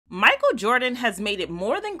Michael Jordan has made it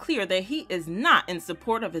more than clear that he is not in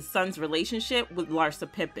support of his son's relationship with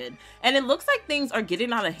Larsa Pippen, and it looks like things are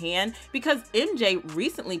getting out of hand because MJ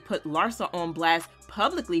recently put Larsa on blast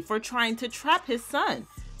publicly for trying to trap his son.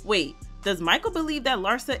 Wait, does Michael believe that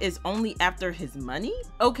Larsa is only after his money?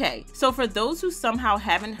 Okay, so for those who somehow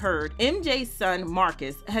haven't heard, MJ's son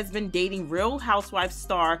Marcus has been dating Real Housewives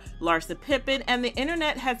star Larsa Pippen, and the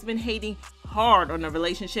internet has been hating hard on the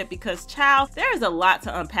relationship because, child, there is a lot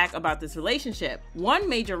to unpack about this relationship. One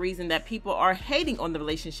major reason that people are hating on the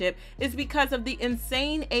relationship is because of the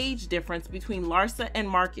insane age difference between Larsa and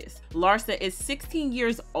Marcus. Larsa is 16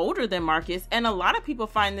 years older than Marcus, and a lot of people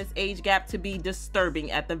find this age gap to be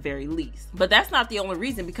disturbing at the very least. But that's not the only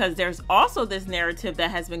reason, because there's also this narrative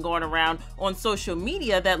that has been going around on social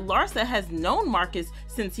media that Larsa has known Marcus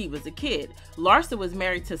since he was a kid. Larsa was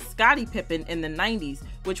married to Scottie Pippen in the 90s,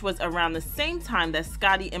 which was around the same time that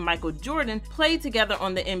Scottie and Michael Jordan played together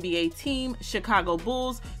on the NBA team, Chicago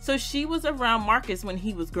Bulls, so she was around Marcus when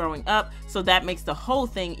he was growing up, so that makes the whole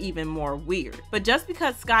thing even more weird. But just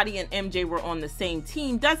because Scottie and MJ were on the same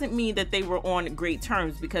team doesn't mean that they were on great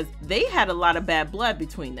terms, because they had a lot of bad blood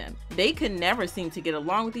between them. They could never seem to get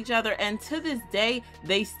along with each other, and to this day,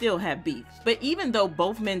 they still have beef. But even though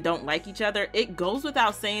both men don't like each other, it goes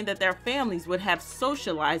without saying that their families would have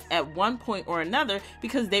socialized at one point or another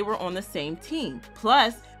because they were on the same team.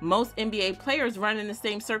 Plus, most NBA players run in the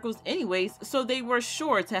same circles anyways, so they were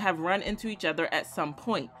sure to have run into each other at some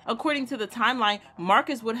point. According to the timeline,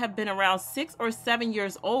 Marcus would have been around 6 or 7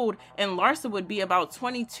 years old, and Larsa would be about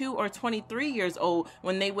 22 or 23 years old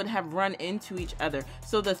when they would have run into each other.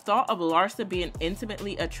 So the thought of Larsa being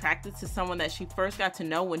intimately attracted to someone that she first got to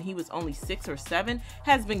know when he was only 6 or 7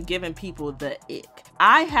 has been giving people the ick.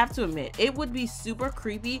 I have to admit, it would be super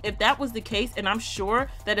creepy if that was the case, and I'm sure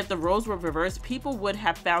that if the roles were reversed, people would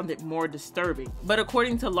have found it more disturbing. But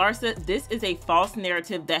according to Larsa, this is a false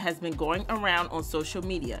narrative that has been going around on social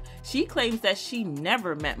media. She claims that she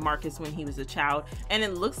never met Marcus when he was a child, and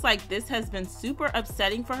it looks like this has been super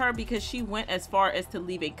upsetting for her because she went as far as to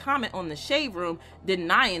leave a comment on the Shade Room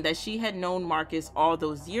denying that she had known Marcus all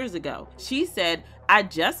those years ago. She said, "I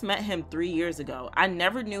just met him 3 years ago. I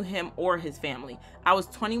never knew him or his family. I was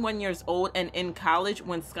 21 years old and in college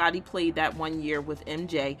when Scottie played that 1 year with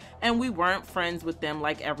MJ, and we weren't friends with them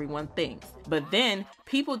like everyone thinks." But then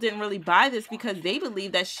people didn't really buy this because they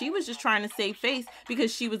believed that she was just trying to save face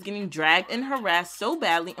because she was getting dragged and harassed so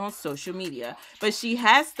badly on social media. But she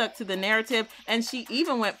has stuck to the narrative, and she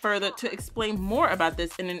even went further to explain more about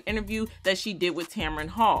this in an interview that she did with Tamron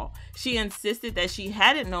Hall. She insisted that she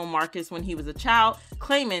hadn't known Marcus when he was a child,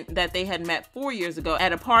 claiming that they had met 4 years ago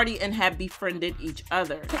at a party and had befriended each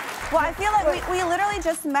other. Well, I feel like we literally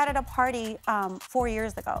just met at a party 4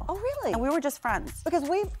 years ago. Oh, really? And we were just friends. Because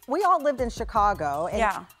we all lived in Chicago. And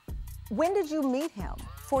yeah. When did you meet him?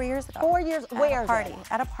 4 years ago. 4 years? Where?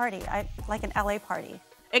 At a party, like an LA party.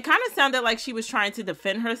 It kind of sounded like she was trying to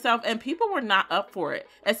defend herself, and people were not up for it,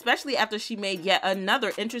 especially after she made yet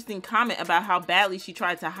another interesting comment about how badly she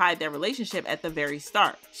tried to hide their relationship at the very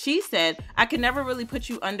start. She said, "I could never really put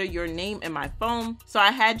you under your name in my phone, so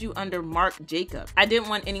I had you under Mark Jacob. I didn't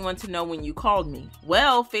want anyone to know when you called me."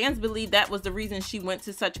 Well, fans believe that was the reason she went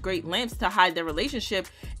to such great lengths to hide their relationship.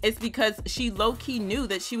 It's because she low-key knew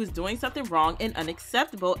that she was doing something wrong and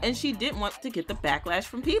unacceptable, and she didn't want to get the backlash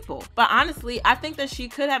from people. But honestly, I think that she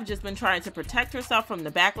could have just been trying to protect herself from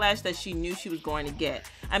the backlash that she knew she was going to get.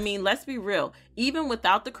 I mean, let's be real. Even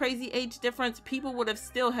without the crazy age difference, people would have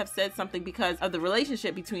still have said something because of the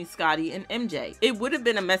relationship between Scottie and MJ. It would have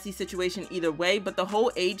been a messy situation either way, but the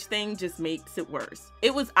whole age thing just makes it worse.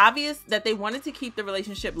 It was obvious that they wanted to keep the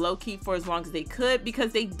relationship low-key for as long as they could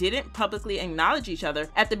because they didn't publicly acknowledge each other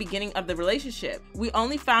at the beginning of the relationship. We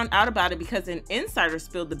only found out about it because an insider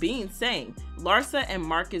spilled the beans, saying Larsa and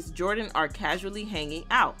Marcus Jordan are casually hanging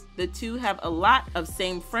out. The two have a lot of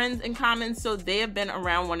same friends in common, so they have been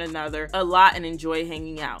around one another a lot and enjoy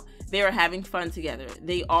hanging out. They are having fun together.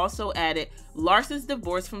 They also added, Larsa's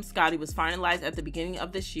divorce from Scottie was finalized at the beginning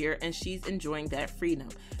of this year, and she's enjoying that freedom.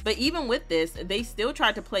 But even with this, they still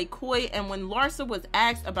tried to play coy, and when Larsa was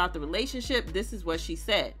asked about the relationship, this is what she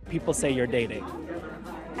said. People say you're dating.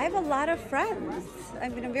 I have a lot of friends. I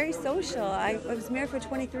mean, I'm very social. I was married for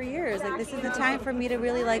 23 years. Like, this is the time for me to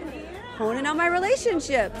really, hone in on my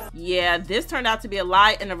relationships. Yeah, this turned out to be a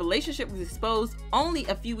lie, and the relationship was exposed only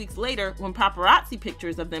a few weeks later when paparazzi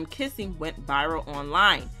pictures of them kissing went viral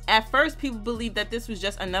online. At first, people believed that this was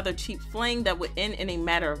just another cheap fling that would end in a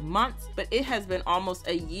matter of months, but it has been almost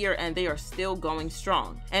a year and they are still going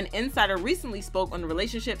strong. An insider recently spoke on the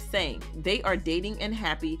relationship, saying they are dating and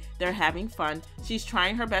happy, they're having fun, she's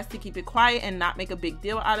trying her best to keep it quiet and not make a big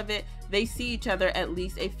deal out of it. they see each other at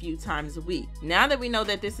least a few times a week. Now that we know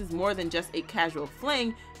that this is more than just a casual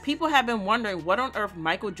fling, people have been wondering what on earth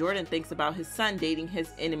Michael Jordan thinks about his son dating his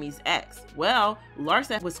enemy's ex. Well,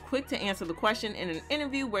 Larsa was quick to answer the question in an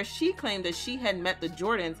interview where she claimed that she had met the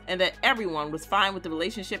Jordans and that everyone was fine with the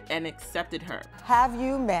relationship and accepted her. Have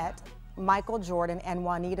you met Michael Jordan and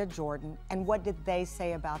Juanita Jordan, and what did they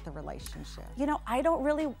say about the relationship? You know, I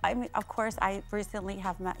mean, of course, I recently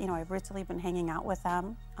have met, you know, I've recently been hanging out with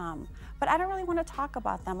them, but I don't really want to talk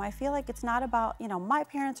about them. I feel like it's not about, you know, my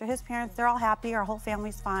parents or his parents. They're all happy, our whole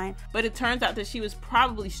family's fine. But it turns out that she was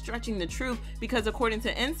probably stretching the truth because according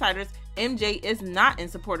to insiders, MJ is not in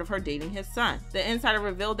support of her dating his son. The insider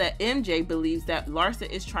revealed that MJ believes that Larsa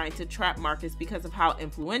is trying to trap Marcus because of how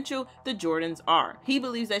influential the Jordans are. He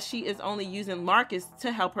believes that she is only using Marcus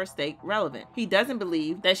to help her stay relevant. He doesn't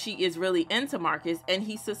believe that she is really into Marcus, and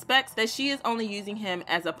he suspects that she is only using him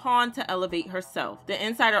as a pawn to elevate herself. The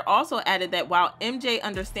insider also added that while MJ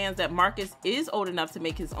understands that Marcus is old enough to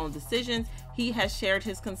make his own decisions, he has shared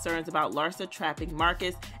his concerns about Larsa trapping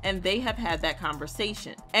Marcus, and they have had that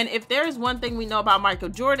conversation. And if there is one thing we know about Michael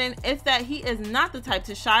Jordan, it's that he is not the type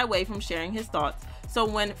to shy away from sharing his thoughts. So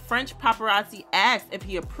when French paparazzi asked if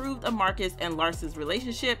he approved of Marcus and Larsa's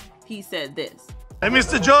relationship, he said this. Hey,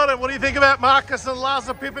 Mr. Jordan, what do you think about Marcus and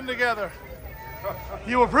Larsa Pippen together?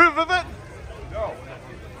 You approve of it? No.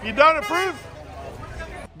 You don't approve?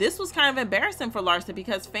 This was kind of embarrassing for Larsa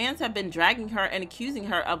because fans have been dragging her and accusing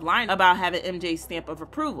her of lying about having MJ's stamp of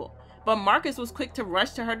approval. But Marcus was quick to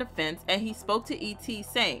rush to her defense, and he spoke to ET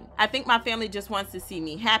saying, "I think my family just wants to see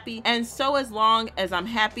me happy, and so as long as I'm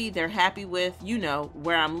happy, they're happy with, you know,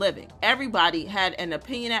 where I'm living." Everybody had an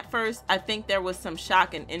opinion at first. I think there was some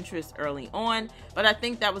shock and interest early on, but I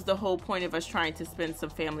think that was the whole point of us trying to spend some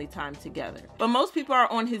family time together. But most people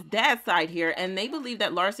are on his dad's side here, and they believe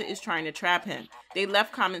that Larsa is trying to trap him. They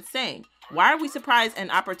left comments saying, "Why are we surprised an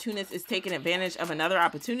opportunist is taking advantage of another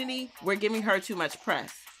opportunity? We're giving her too much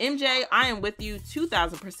press." MJ, I am with you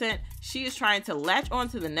 2000%. She is trying to latch on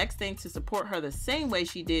to the next thing to support her the same way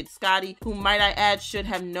she did Scotty, who might I add should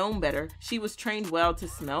have known better. She was trained well to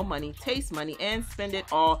smell money, taste money, and spend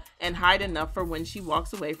it all and hide enough for when she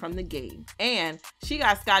walks away from the game. And she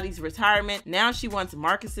got Scotty's retirement. Now she wants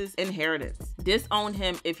Marcus's inheritance. Disown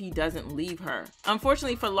him if he doesn't leave her.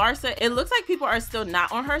 Unfortunately for Larsa, it looks like people are still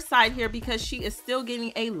not on her side here because she is still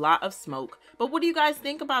getting a lot of smoke. But what do you guys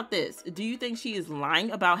think about this? Do you think she is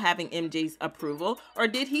lying about having MJ's approval, or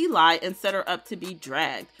did he lie and set her up to be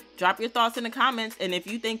dragged? Drop your thoughts in the comments, and if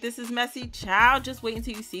you think this is messy, child, just wait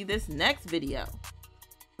until you see this next video.